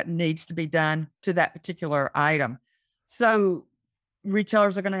 repackage, or what needs to be done to that particular item. So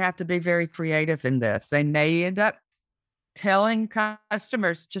retailers are going to have to be very creative in this. They may end up telling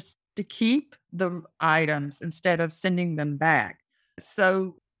customers just to keep the items instead of sending them back.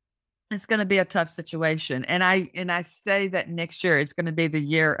 So it's going to be a tough situation. And I say that next year is going to be the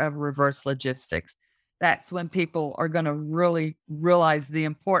year of reverse logistics. That's when people are going to really realize the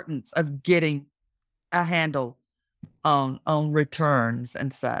importance of getting a handle on returns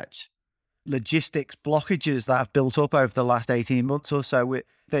and such. Logistics blockages that have built up over the last 18 months or so,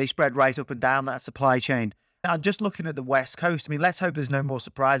 they spread right up and down that supply chain. I'm just looking at the West Coast. I mean, let's hope there's no more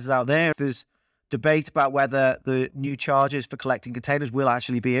surprises out there. There's debate about whether the new charges for collecting containers will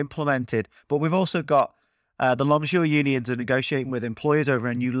actually be implemented. But we've also got the longshore unions are negotiating with employers over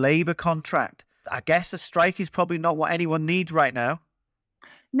a new labour contract. I guess a strike is probably not what anyone needs right now.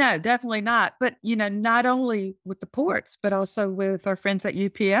 No, definitely not. But, not only with the ports, but also with our friends at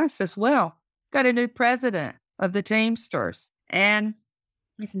UPS as well. Got a new president of the Teamsters, and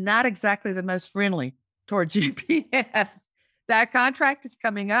he's not exactly the most friendly towards UPS. That contract is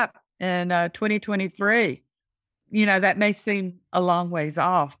coming up in 2023. That may seem a long ways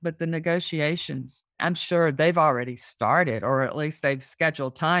off, but the negotiations, I'm sure they've already started, or at least they've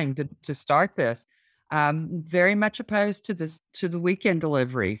scheduled time to start this. Very much opposed to the weekend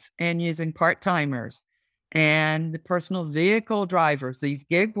deliveries and using part-timers and the personal vehicle drivers, these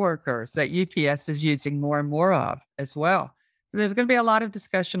gig workers that UPS is using more and more of as well. So there's going to be a lot of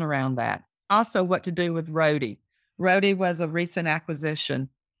discussion around that. Also, what to do with Roadie. Roadie was a recent acquisition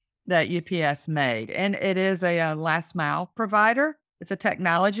that UPS made, and it is a last mile provider. It's a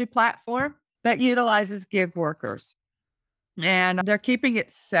technology platform that utilizes gig workers, and they're keeping it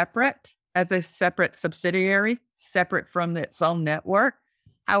separate as a separate subsidiary, separate from its own network.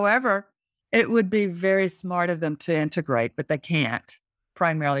 However, it would be very smart of them to integrate, but they can't,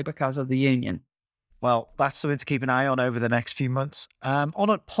 primarily because of the union. Well, that's something to keep an eye on over the next few months. On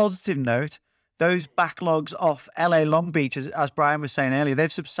a positive note, those backlogs off LA Long Beach, as Brian was saying earlier,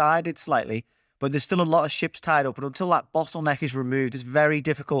 they've subsided slightly, but there's still a lot of ships tied up. And until that bottleneck is removed, it's very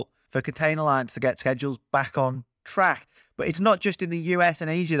difficult for container lines to get schedules back on track. But it's not just in the US and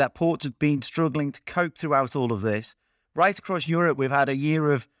Asia that ports have been struggling to cope throughout all of this. Right across Europe, we've had a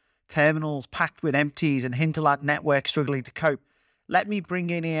year of terminals packed with empties and hinterland networks struggling to cope. Let me bring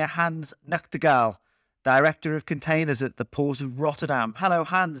in here Hans Nagtegaal, Director of Containers at the Port of Rotterdam. Hello,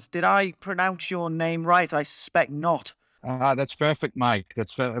 Hans. Did I pronounce your name right? I suspect not. That's perfect, Mike.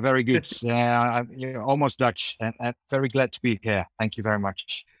 That's very good. You're almost Dutch, and very glad to be here. Thank you very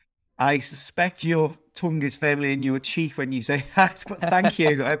much. I suspect your tongue is firmly in your cheek when you say that, but thank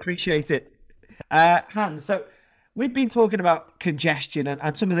you. I appreciate it. Hans, so we've been talking about congestion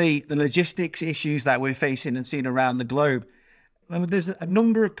and some of the logistics issues that we're facing and seeing around the globe. There's a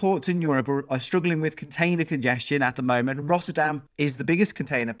number of ports in Europe are struggling with container congestion at the moment. Rotterdam is the biggest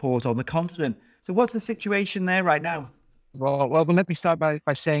container port on the continent. So what's the situation there right now? Well, let me start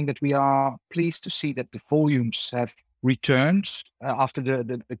by saying that we are pleased to see that the volumes have returned after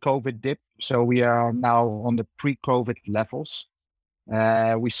the COVID dip. So we are now on the pre-COVID levels.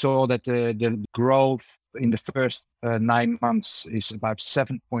 We saw that the growth in the first 9 months is about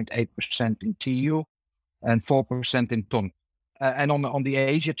 7.8% in TEU and 4% in ton. And on the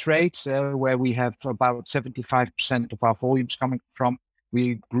Asia trades, where we have about 75% of our volumes coming from,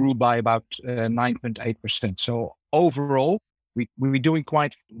 we grew by about 9.8%. So overall, we're doing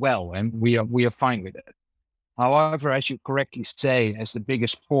quite well, and we are fine with it. However, as you correctly say, as the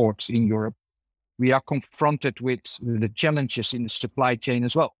biggest port in Europe, we are confronted with the challenges in the supply chain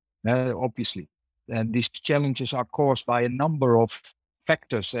as well, obviously. And these challenges are caused by a number of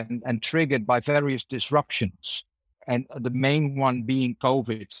factors and triggered by various disruptions. And the main one being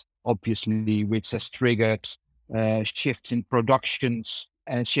COVID, obviously, which has triggered shifts in productions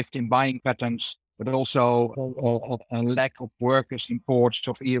and shift in buying patterns, but also a lack of workers in ports,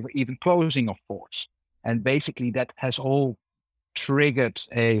 or even closing of ports. And basically that has all triggered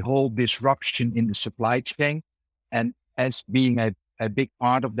a whole disruption in the supply chain. And as being a big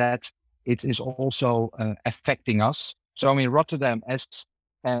part of that, it is also affecting us. So in Rotterdam,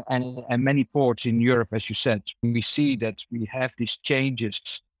 and many ports in Europe, as you said, we see that we have these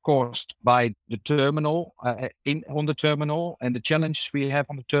changes caused by the terminal, on the terminal, and the challenges we have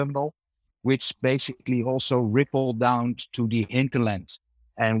on the terminal, which basically also ripple down to the hinterland.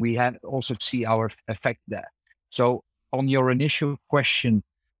 And we also see our effect there. So on your initial question,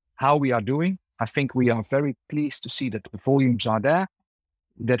 how we are doing, I think we are very pleased to see that the volumes are there,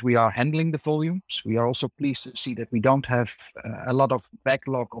 that we are handling the volumes. We are also pleased to see that we don't have a lot of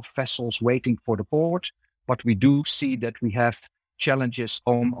backlog of vessels waiting for the port, but we do see that we have challenges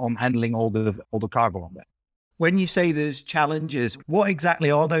on handling all the cargo on that. When you say there's challenges, what exactly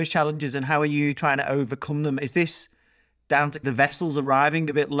are those challenges and how are you trying to overcome them? Is this down to the vessels arriving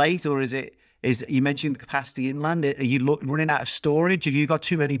a bit late, or is you mentioned capacity inland? Are you running out of storage? Have you got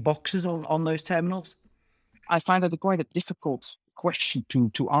too many boxes on those terminals? I find that quite a difficult question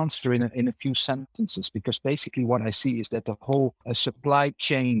to answer in a few sentences, because basically what I see is that the whole supply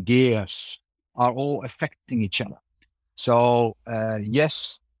chain gears are all affecting each other. So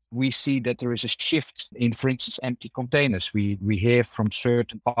yes, we see that there is a shift in, for instance, empty containers. We hear from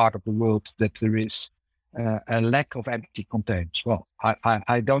certain part of the world that there is a lack of empty containers. Well,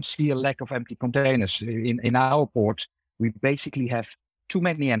 I don't see a lack of empty containers. In our port, we basically have too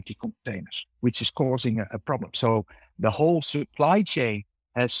many empty containers, which is causing a problem. So the whole supply chain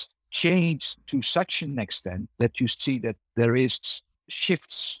has changed to such an extent that you see that there is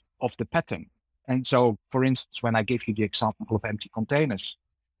shifts of the pattern. And so, for instance, when I gave you the example of empty containers,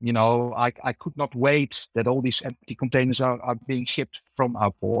 I could not wait that all these empty containers are being shipped from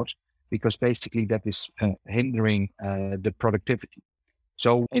our port, because basically that is hindering the productivity.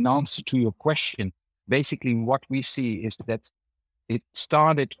 So in answer to your question, basically what we see is that it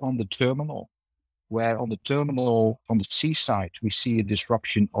started on the terminal, where on the terminal, on the seaside, we see a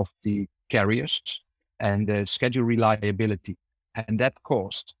disruption of the carriers and the schedule reliability. And that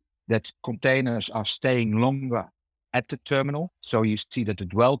caused that containers are staying longer at the terminal. So you see that the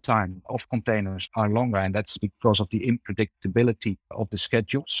dwell time of containers are longer, and that's because of the unpredictability of the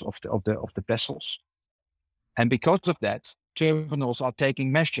schedules of the vessels. And because of that, terminals are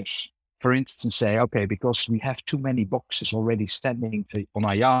taking measures. For instance, say, okay, because we have too many boxes already standing on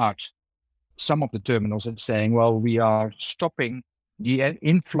our yard, some of the terminals are saying, well, we are stopping the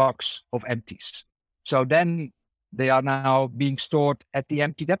influx of empties. So then they are now being stored at the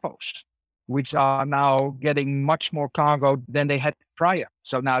empty depots, which are now getting much more cargo than they had prior.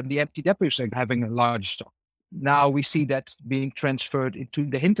 So now the empty depots are having a large stock. Now we see that being transferred into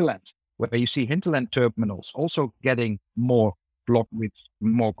the hinterland, where you see hinterland terminals also getting more blocked with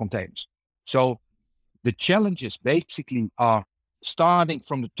more containers. So the challenges basically are starting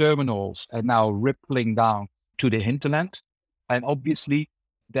from the terminals and now rippling down to the hinterland. And obviously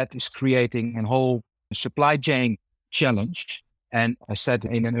that is creating a whole supply chain challenge. And I said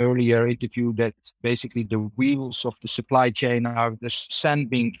in an earlier interview that basically the wheels of the supply chain are the sand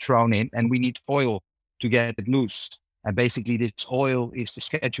being thrown in, and we need oil to get it loose. And basically this oil is the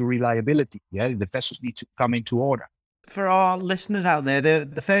schedule reliability. Yeah, the vessels need to come into order. For our listeners out there,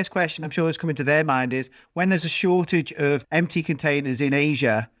 the first question I'm sure is coming to their mind is, when there's a shortage of empty containers in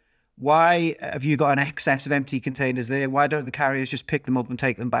Asia, why have you got an excess of empty containers there? Why don't the carriers just pick them up and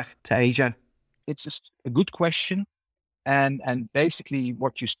take them back to Asia? It's just a good question. And basically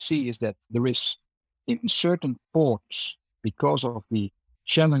what you see is that there is, in certain ports, because of the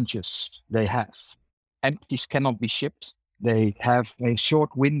challenges they have, empties cannot be shipped. They have a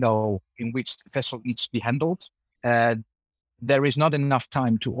short window in which the vessel needs to be handled. There is not enough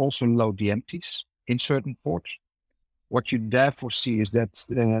time to also load the empties in certain ports. What you therefore see is that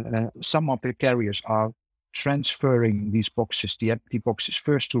some of the carriers are transferring these boxes, the empty boxes,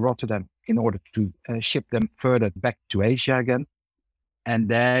 first to Rotterdam in order to ship them further back to Asia again. And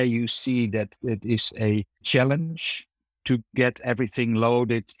there you see that it is a challenge to get everything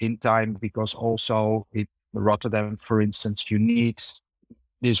loaded in time, because also in Rotterdam, for instance, you need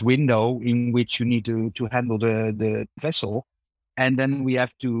this window in which you need to handle the vessel. And then we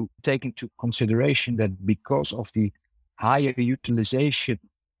have to take into consideration that because of the higher utilization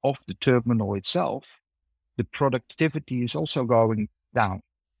of the terminal itself, the productivity is also going down.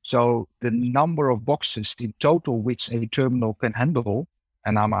 So the number of boxes in total which a terminal can handle,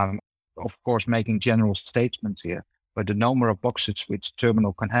 and I'm of course making general statements here, but the number of boxes which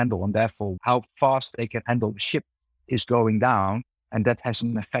terminal can handle, and therefore how fast they can handle the ship, is going down. And that has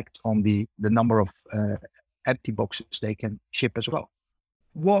an effect on the number of empty boxes they can ship as well.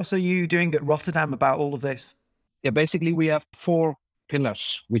 What are you doing at Rotterdam about all of this? Yeah, basically we have 4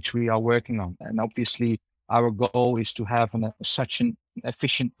 pillars which we are working on. And obviously our goal is to have such an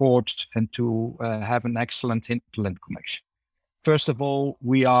efficient port and to have an excellent hinterland connection. First of all,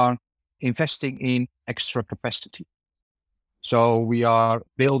 we are investing in extra capacity. So we are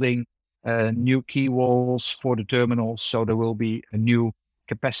building new quay walls for the terminals, so there will be a new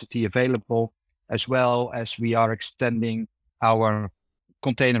capacity available, as well as we are extending our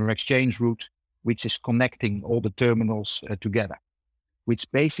container exchange route, which is connecting all the terminals together,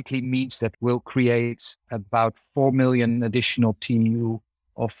 which basically means that we'll create about 4 million additional TEU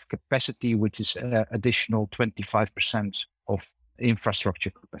of capacity, which is additional 25% of infrastructure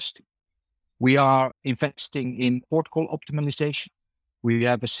capacity. We are investing in port call optimization. We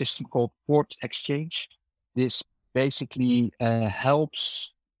have a system called Port Exchange. This basically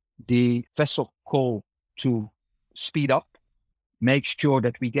helps the vessel call to speed up, make sure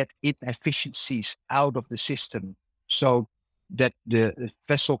that we get inefficiencies out of the system so that the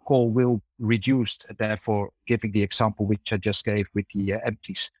vessel call will reduce. Therefore, giving the example which I just gave with the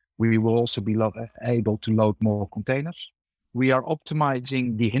empties, we will also be able to load more containers. We are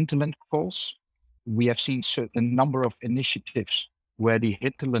optimizing the hinterland calls. We have seen a number of initiatives where the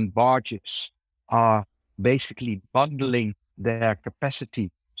hinterland barges are basically bundling their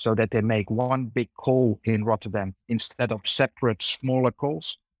capacity so that they make one big call in Rotterdam instead of separate smaller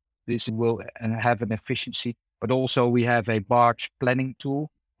calls. This will have an efficiency, but also we have a barge planning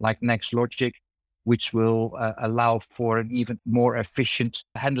tool like NextLogic, which will allow for an even more efficient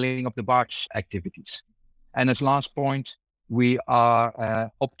handling of the barge activities. And as last point, We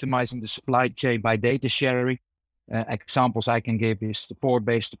are optimizing the supply chain by data sharing. Examples I can give is the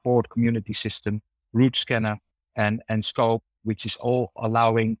port-based port community system, route scanner, and scope, which is all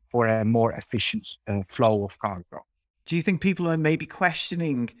allowing for a more efficient flow of cargo. Do you think people are maybe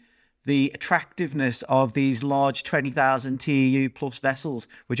questioning the attractiveness of these large 20,000 TEU plus vessels,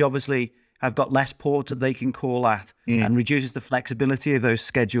 which obviously have got less port that they can call at and reduces the flexibility of those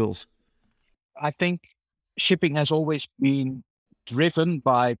schedules? I think shipping has always been driven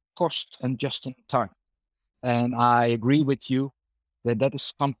by cost and just in time. And I agree with you that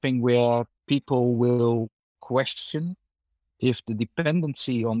is something where people will question if the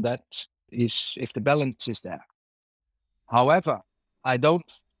dependency on that if the balance is there. However, I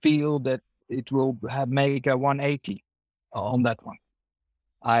don't feel that it will make a 180 on that one.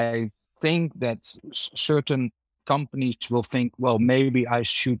 I think that certain companies will think, well, maybe I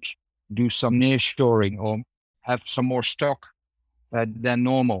should do some nearshoring or have some more stock than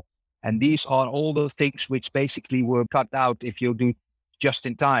normal. And these are all the things which basically were cut out if you do just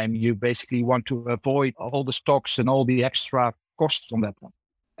in time. You basically want to avoid all the stocks and all the extra costs on that one.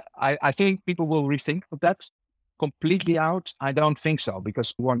 I think people will rethink of that. Completely out, I don't think so,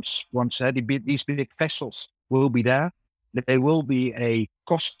 because once these big vessels will be there, they will be a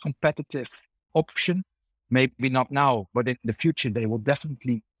cost competitive option. Maybe not now, but in the future, they will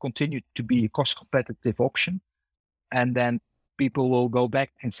definitely continue to be a cost competitive option. And then people will go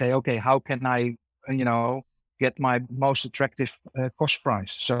back and say, okay, how can I, get my most attractive cost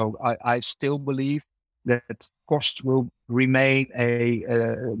price? So I still believe that cost will remain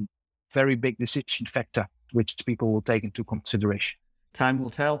a very big decision factor, which people will take into consideration. Time will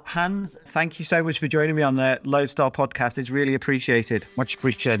tell. Hans, thank you so much for joining me on the Loadstar podcast. It's really appreciated. Much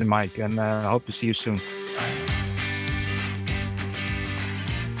appreciated, Mike, and I hope to see you soon.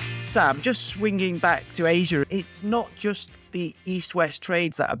 Sam, just swinging back to Asia, it's not just the east-west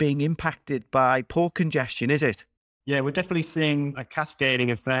trades that are being impacted by port congestion, is it? Yeah, we're definitely seeing a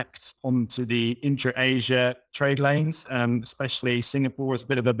cascading effect onto the intra-Asia trade lanes, especially Singapore is a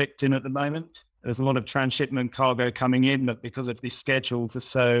bit of a victim at the moment. There's a lot of transshipment cargo coming in, but because of the schedules are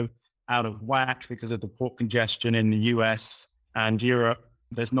so out of whack, because of the port congestion in the US and Europe,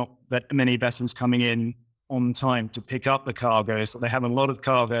 there's not that many vessels coming in on time to pick up the cargo. So they have a lot of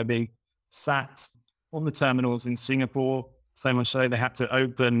cargo being sat on the terminals in Singapore. So much so they had to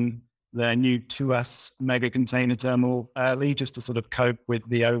open their new Tuas mega container terminal early just to sort of cope with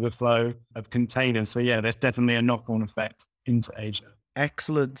the overflow of containers. So yeah, there's definitely a knock-on effect into Asia.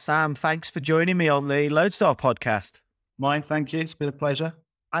 Excellent. Sam, thanks for joining me on the Loadstar podcast. Mine, thank you. It's been a pleasure.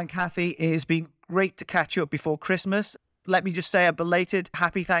 And Cathy, it has been great to catch up before Christmas. Let me just say a belated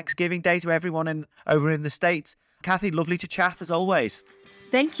happy Thanksgiving Day to everyone over in the States. Cathy, lovely to chat as always.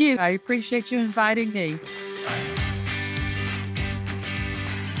 Thank you. I appreciate you inviting me.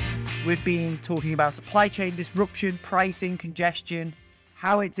 We've been talking about supply chain disruption, pricing, congestion,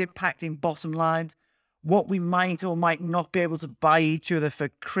 how it's impacting bottom lines, what we might or might not be able to buy each other for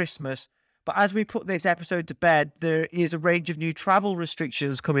Christmas. But as we put this episode to bed, there is a range of new travel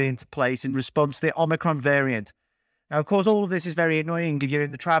restrictions coming into place in response to the Omicron variant. Now, of course, all of this is very annoying if you're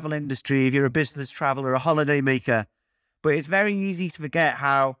in the travel industry, if you're a business traveller, a holiday maker. But it's very easy to forget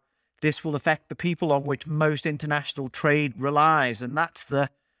how this will affect the people on which most international trade relies, and that's the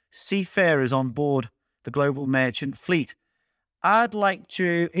seafarers on board the global merchant fleet. I'd like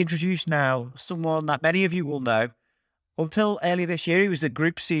to introduce now someone that many of you will know. Until earlier this year, he was the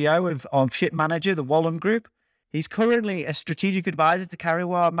group CEO of ship manager, the Wallem Group. He's currently a strategic advisor to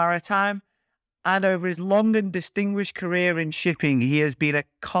Kariwa Maritime. And over his long and distinguished career in shipping, he has been a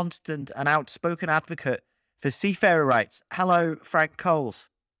constant and outspoken advocate for seafarer rights. Hello, Frank Coles.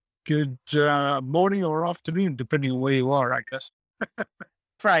 Good morning or afternoon, depending on where you are, I guess.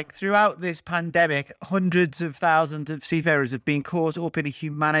 Frank, throughout this pandemic, hundreds of thousands of seafarers have been caught up in a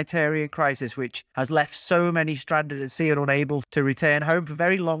humanitarian crisis, which has left so many stranded at sea and unable to return home for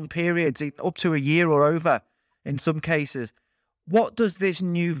very long periods, up to a year or over in some cases. What does this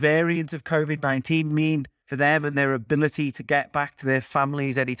new variant of COVID-19 mean for them and their ability to get back to their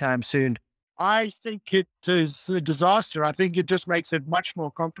families anytime soon? I think it is a disaster. I think it just makes it much more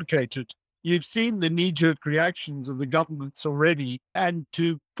complicated. You've seen the knee-jerk reactions of the governments already, and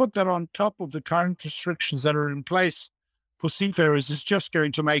to put that on top of the current restrictions that are in place for seafarers is just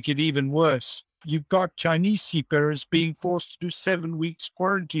going to make it even worse. You've got Chinese seafarers being forced to do 7 weeks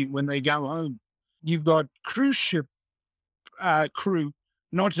quarantine when they go home. You've got cruise ship crew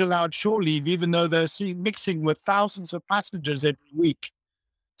not allowed shore leave, even though they're mixing with thousands of passengers every week.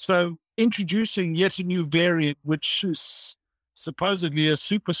 So introducing yet a new variant, which is supposedly a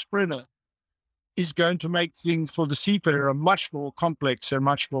super spreader, is going to make things for the seafarer much more complex and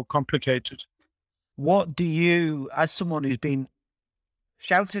much more complicated. What do you, as someone who's been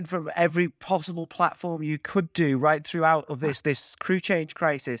shouting from every possible platform you could do right throughout of this crew change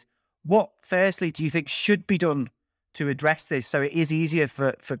crisis, what firstly do you think should be done to address this so it is easier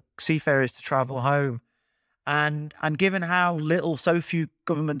for seafarers to travel home? And given how little so few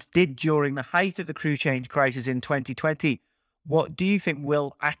governments did during the height of the crew change crisis in 2020, what do you think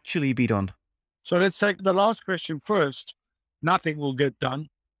will actually be done? So let's take the last question first. Nothing will get done,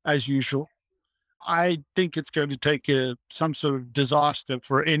 as usual. I think it's going to take some sort of disaster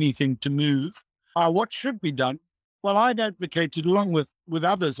for anything to move. What should be done? Well, I'd advocated, along with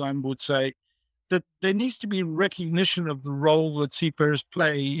others, I would say, that there needs to be recognition of the role that seafarers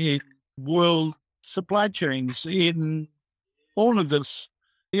play in world supply chains, in all of this.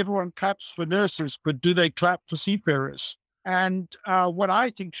 Everyone claps for nurses, but do they clap for seafarers? And what I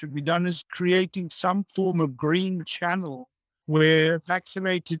think should be done is creating some form of green channel where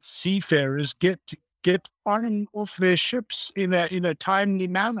vaccinated seafarers get on and off their ships in a timely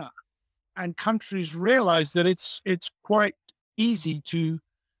manner. And countries realize that it's quite easy to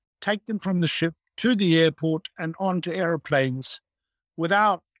take them from the ship to the airport and onto airplanes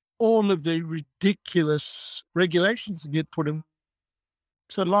without all of the ridiculous regulations that get put in.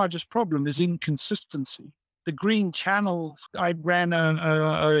 So the largest problem is inconsistency. The Green Channel, I ran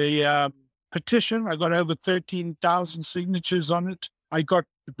a petition. I got over 13,000 signatures on it. I got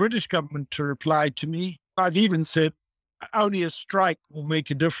the British government to reply to me. I've even said only a strike will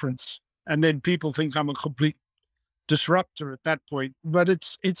make a difference. And then people think I'm a complete disruptor at that point. But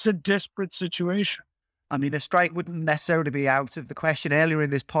it's a desperate situation. I mean, a strike wouldn't necessarily be out of the question. Earlier in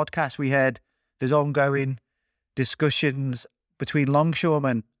this podcast, we heard there's ongoing discussions between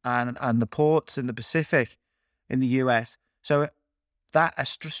longshoremen and the ports in the Pacific in the US. So that a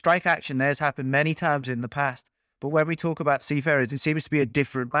strike action there's happened many times in the past. But when we talk about seafarers, it seems to be a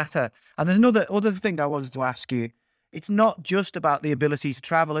different matter. And there's other thing I wanted to ask you. It's not just about the ability to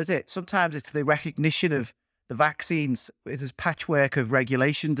travel, is it? Sometimes it's the recognition of the vaccines. It's a patchwork of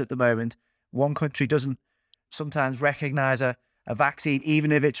regulations at the moment. One country doesn't sometimes recognize a vaccine,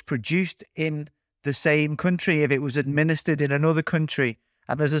 even if it's produced in the same country, if it was administered in another country.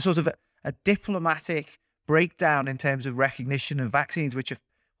 And there's a sort of a diplomatic breakdown in terms of recognition of vaccines, which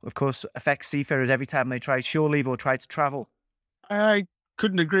of course affects seafarers every time they try shore leave or try to travel. I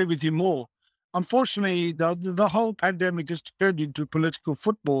couldn't agree with you more. Unfortunately, the whole pandemic has turned into political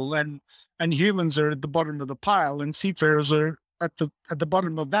football, and humans are at the bottom of the pile, and seafarers are at the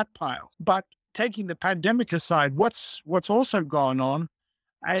bottom of that pile. But taking the pandemic aside, what's also gone on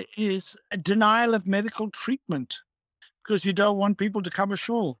is a denial of medical treatment because you don't want people to come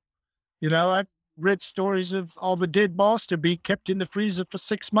ashore. You know, I've read stories of a dead master being kept in the freezer for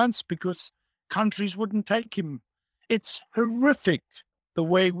 6 months because countries wouldn't take him. It's horrific the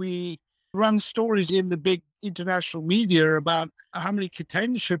way we run stories in the big international media about how many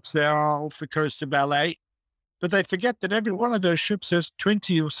container ships there are off the coast of LA, but they forget that every one of those ships has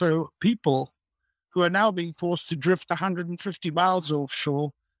 20 or so people who are now being forced to drift 150 miles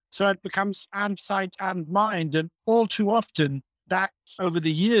offshore. So it becomes out of sight, out of mind. And all too often, that over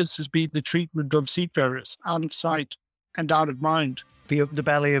the years has been the treatment of seafarers, out of sight and out of mind. The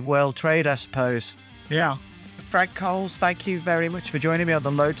underbelly of world trade, I suppose. Yeah. Frank Coles, thank you very much for joining me on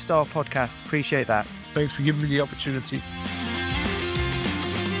the Loadstar podcast. Appreciate that. Thanks for giving me the opportunity.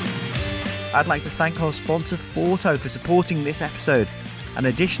 I'd like to thank our sponsor, Forto, for supporting this episode. An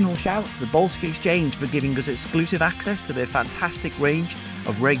additional shout to the Baltic Exchange for giving us exclusive access to their fantastic range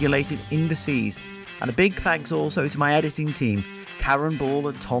of regulated indices. And a big thanks also to my editing team, Karen Ball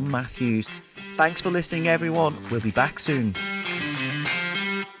and Tom Matthews. Thanks for listening, everyone. We'll be back soon.